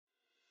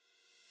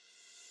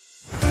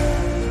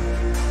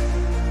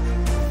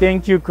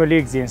Thank you,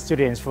 colleagues and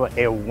students, for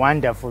a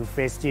wonderful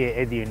first year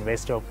at the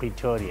University of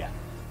Pretoria.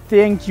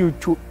 Thank you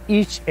to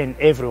each and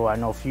every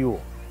one of you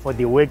for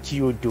the work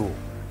you do.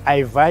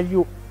 I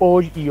value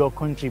all your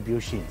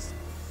contributions.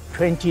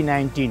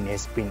 2019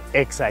 has been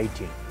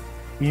exciting.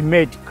 We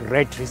made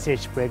great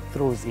research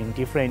breakthroughs in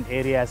different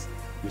areas.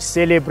 We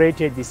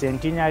celebrated the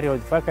centenary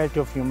of the Faculty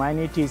of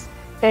Humanities,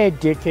 a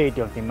decade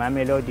of the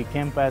Mamelodi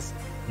campus,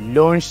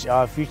 launched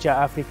our Future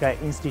Africa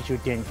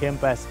Institute and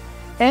campus,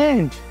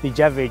 and the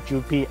Javed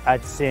UP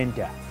Arts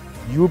Center.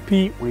 UP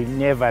will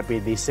never be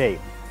the same.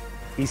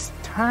 It's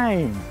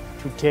time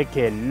to take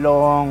a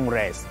long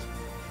rest.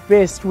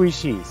 Best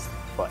wishes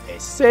for a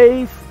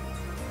safe,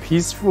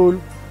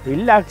 peaceful,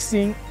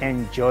 relaxing,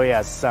 and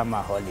joyous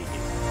summer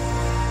holiday.